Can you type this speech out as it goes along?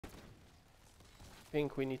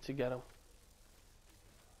Think we need to get him.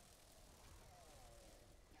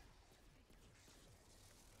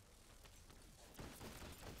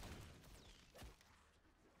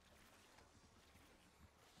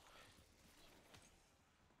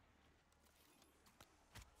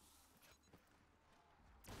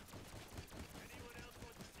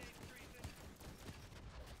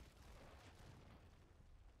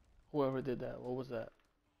 Whoever did that, what was that?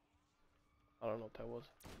 I don't know what that was.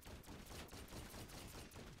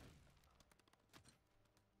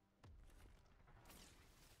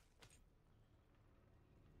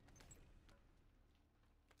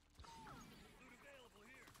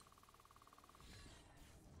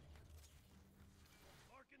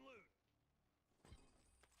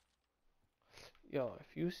 Yo,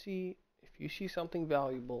 if you see something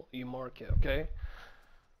valuable, you mark it, okay?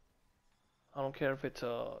 I don't care if it's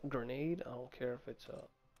a grenade, I don't care if it's a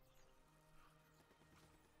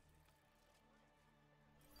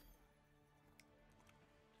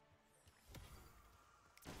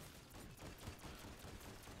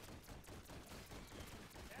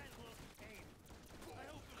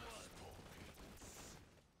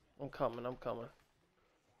I'm coming, I'm coming.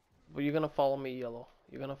 But you're gonna follow me, Yellow.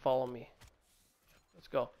 You're gonna follow me. Let's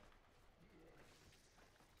go.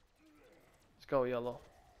 Let's go, Yellow.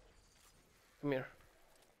 Come here.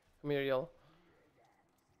 Come here, Yellow.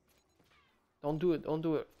 Don't do it, don't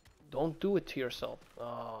do it. Don't do it to yourself.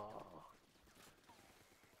 Ah,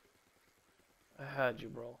 I had you,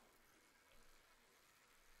 bro.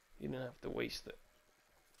 You didn't have to waste it.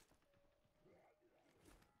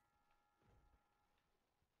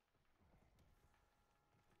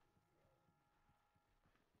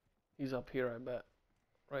 He's up here, I bet.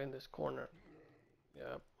 Right in this corner.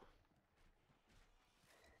 Yep.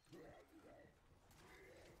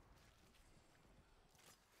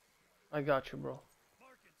 I got you, bro.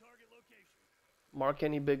 Mark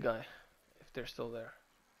any big guy, if they're still there.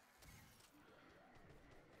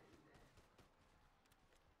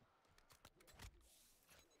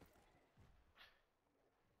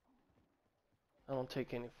 I don't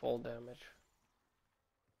take any fall damage.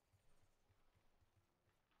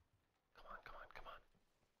 Come on, come on, come on.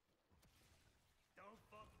 Don't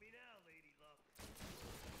fuck me now, lady luck.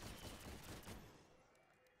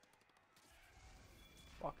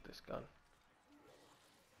 Fuck this gun.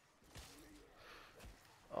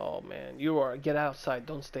 Oh man, you are. Get outside.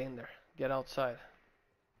 Don't stay in there. Get outside.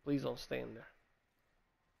 Please don't stay in there.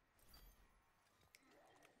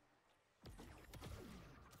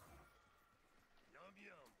 Yum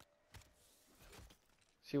yum.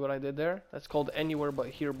 See what I did there? That's called anywhere but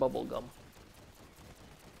here bubblegum.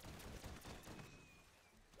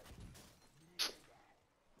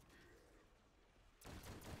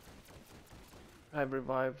 I've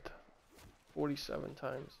revived 47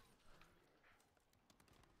 times.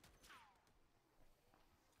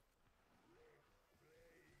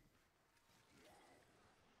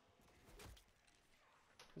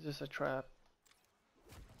 Is this a trap?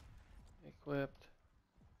 Equipped.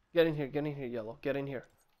 Get in here, Yellow. Get in here.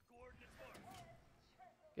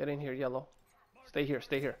 Get in here, Yellow. Stay here,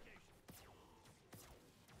 stay here.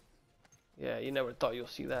 Yeah, you never thought you'll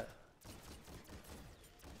see that.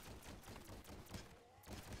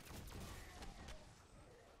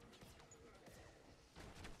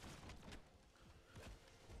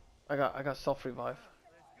 I got self revive.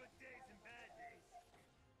 There's good days and bad days.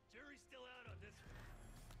 Jury's still out on this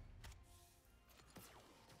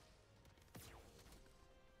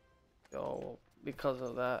one. Yo, because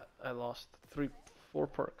of that, I lost 4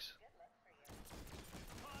 perks.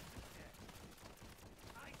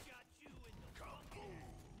 I got you in the bucket.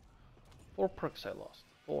 4 perks I lost.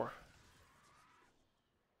 4.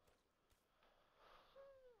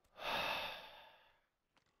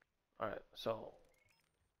 Alright, so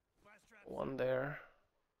Flash trap. 1 there.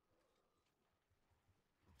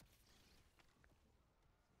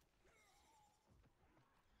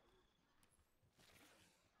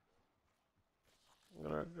 I'm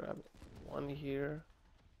gonna grab 1 here.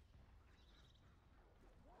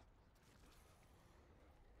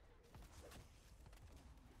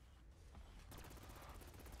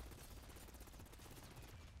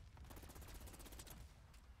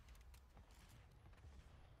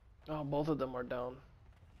 Oh, both of them are down.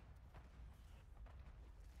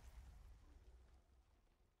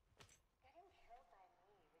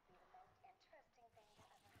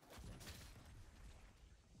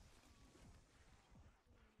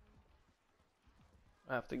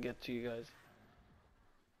 I have to get to you guys.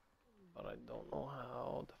 But I don't know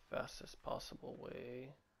how. The fastest possible way.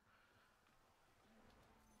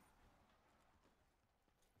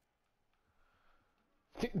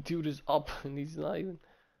 Dude is up and he's not even.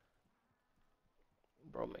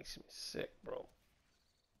 Bro, makes me sick, bro.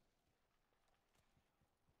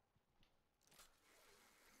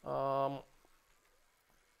 Um,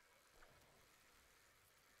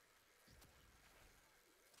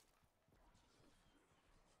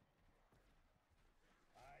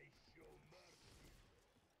 I show mercy.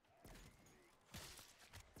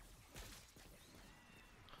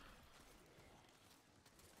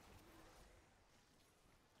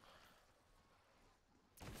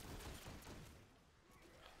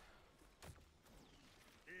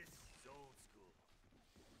 This is old school.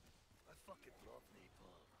 I fucking love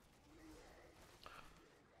napalm.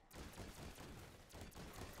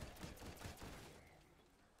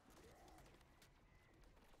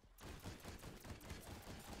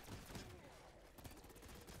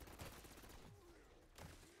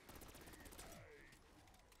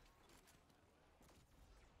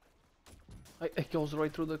 it goes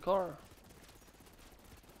right through the car.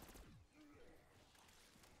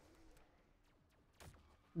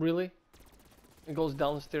 Really? It goes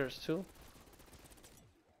downstairs too?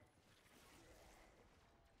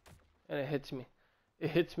 And it hits me. It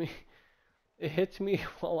hits me. It hits me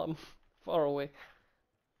while I'm far away.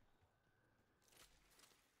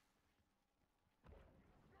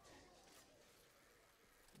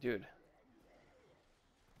 Dude.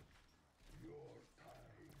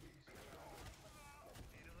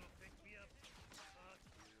 Need a little pick me up? Fuck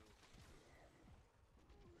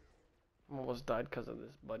you. I almost died because of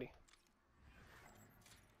this, buddy.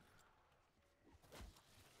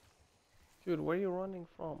 Dude, where are you running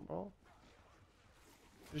from, bro?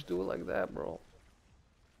 Just do it like that, bro.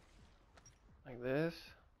 Like this.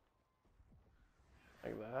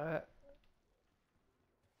 Like that.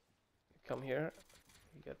 You come here.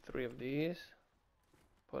 You get 3 of these.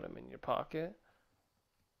 Put them in your pocket.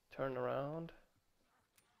 Turn around.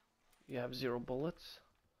 You have 0 bullets.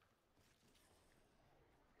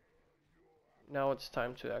 Now it's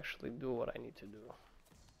time to actually do what I need to do.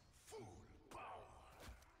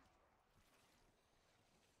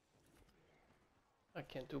 I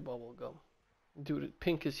can't do bubble gum. Dude,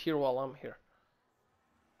 Pink is here while I'm here.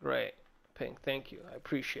 Great. Pink, thank you. I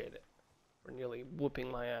appreciate it. For nearly whooping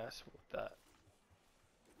my ass with that.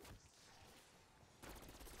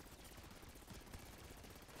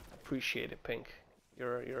 Appreciate it, Pink.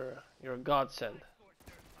 You're a godsend.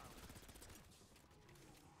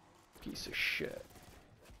 Piece of shit.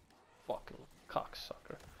 Fucking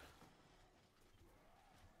cocksucker.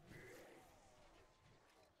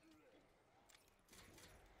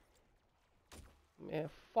 Man,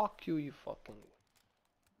 fuck you, you fucking.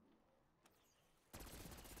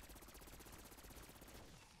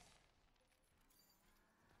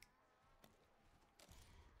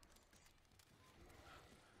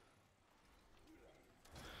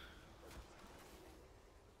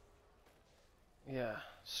 Yeah,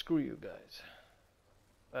 screw you guys.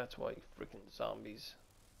 That's why you freaking zombies.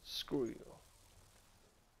 Screw you.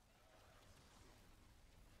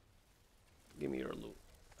 Give me your loot.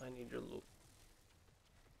 I need your loot.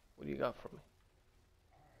 What do you got for me?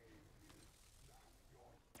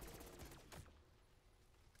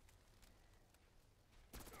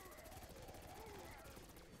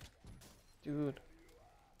 Dude.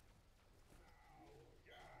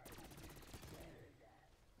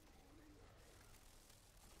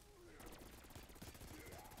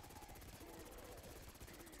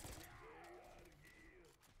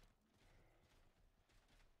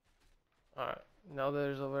 Alright, now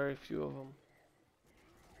there's a very few of them.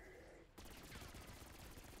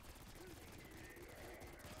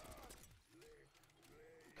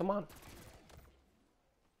 Come on.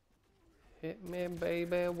 Hit me,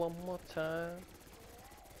 baby, one more time.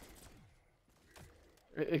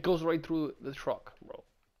 It goes right through the truck, bro.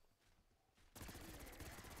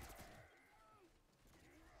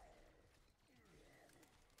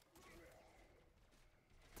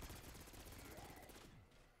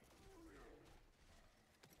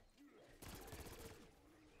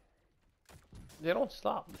 They don't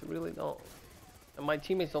stop. They really don't. And my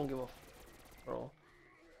teammates don't give a bro.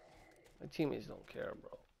 My teammates don't care,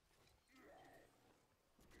 bro.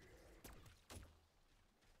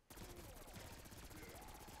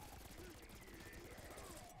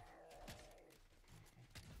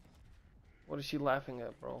 What is she laughing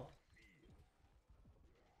at, bro?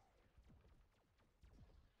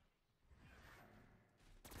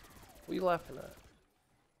 What are you laughing at?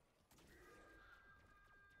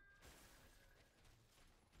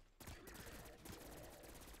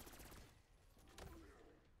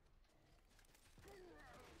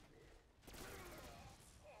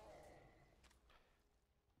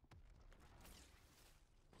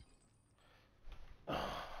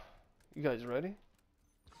 You guys ready?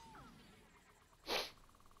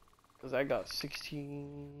 Because I got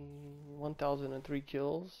 1,003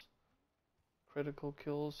 kills. Critical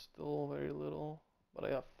kills, still very little. But I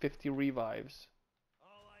got 50 revives.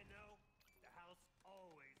 All I know, the house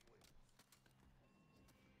always wins.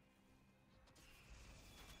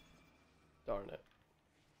 Darn it.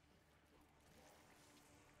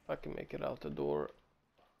 If I can make it out the door.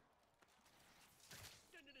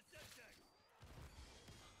 Send in a septic.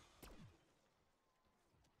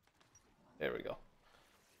 There we go.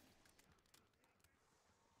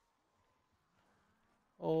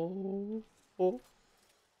 Oh, oh.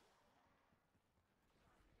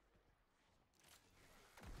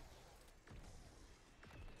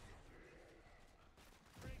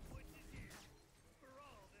 Frank Woods is here. For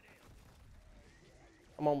all that ails.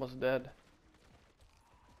 I'm almost dead.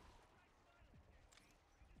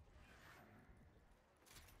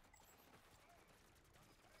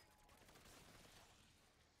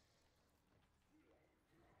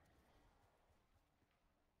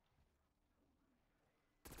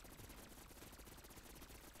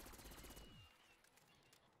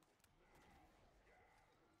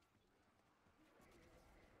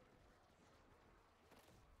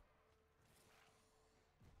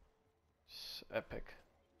 It's epic.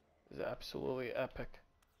 It's absolutely epic.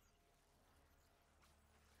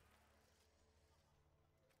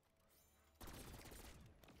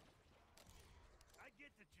 I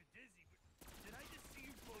get that you're dizzy, but did I just see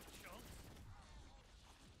you blow chunks?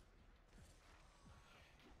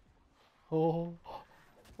 Oh,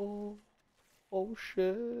 oh, oh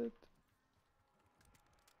shit.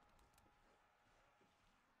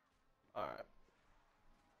 Alright.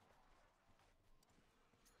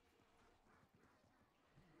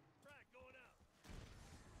 Frag going out.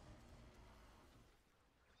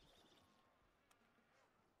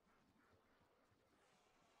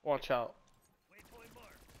 Watch out. Waypoint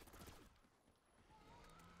mark.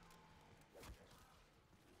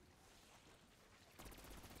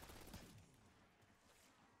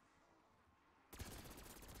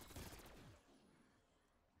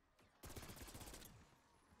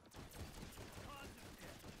 Positive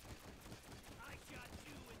death. I got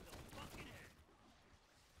you in the fucking head.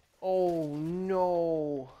 Oh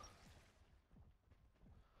no.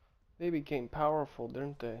 They became powerful,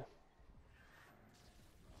 didn't they?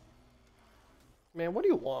 Man, what do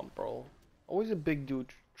you want, bro? Always a big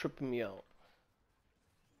dude tripping me out.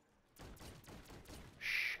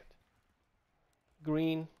 Shit.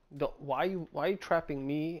 Green, why you trapping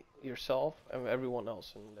me, yourself, and everyone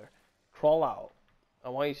else in there? Crawl out. I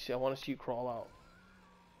want to see you crawl out.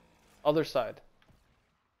 Other side.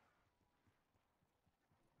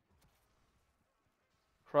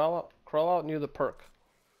 Crawl out near the perk.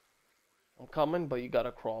 I'm coming, but you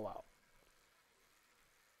gotta crawl out.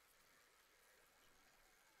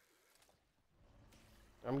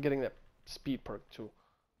 I'm getting that speed perk too.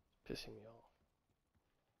 Pissing me off.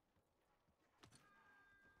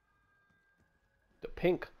 The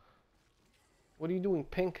pink. What are you doing,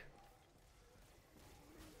 pink?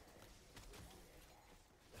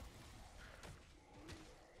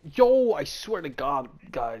 Yo, I swear to God,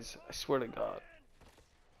 guys. I swear to God.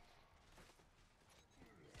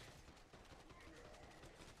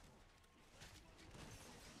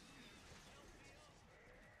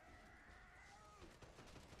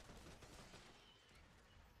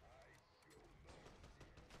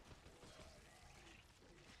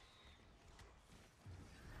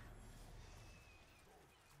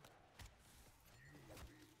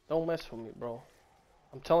 Don't mess with me, bro.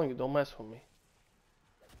 I'm telling you, don't mess with me.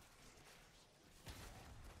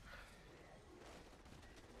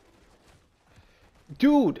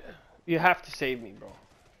 Dude, you have to save me, bro.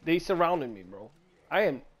 They surrounded me, bro.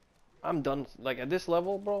 I'm done. Like, at this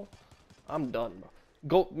level, bro, I'm done, bro.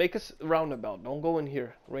 Go, make a roundabout. Don't go in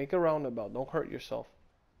here. Make a roundabout. Don't hurt yourself.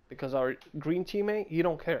 Because our green teammate, he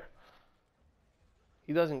don't care.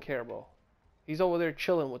 He doesn't care, bro. He's over there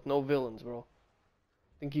chilling with no villains, bro.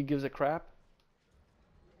 Think he gives a crap?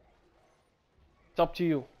 It's up to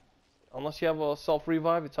you. Unless you have a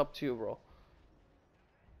self-revive, it's up to you, bro.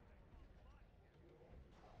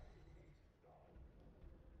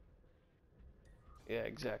 Yeah,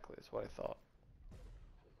 exactly. That's what I thought.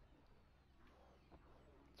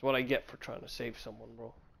 That's what I get for trying to save someone,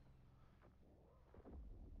 bro.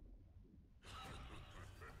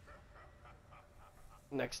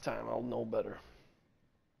 Next time, I'll know better.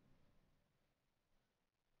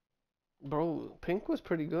 Bro, pink was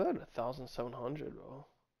pretty good. 1,700, bro.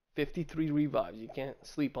 53 revives. You can't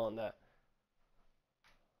sleep on that.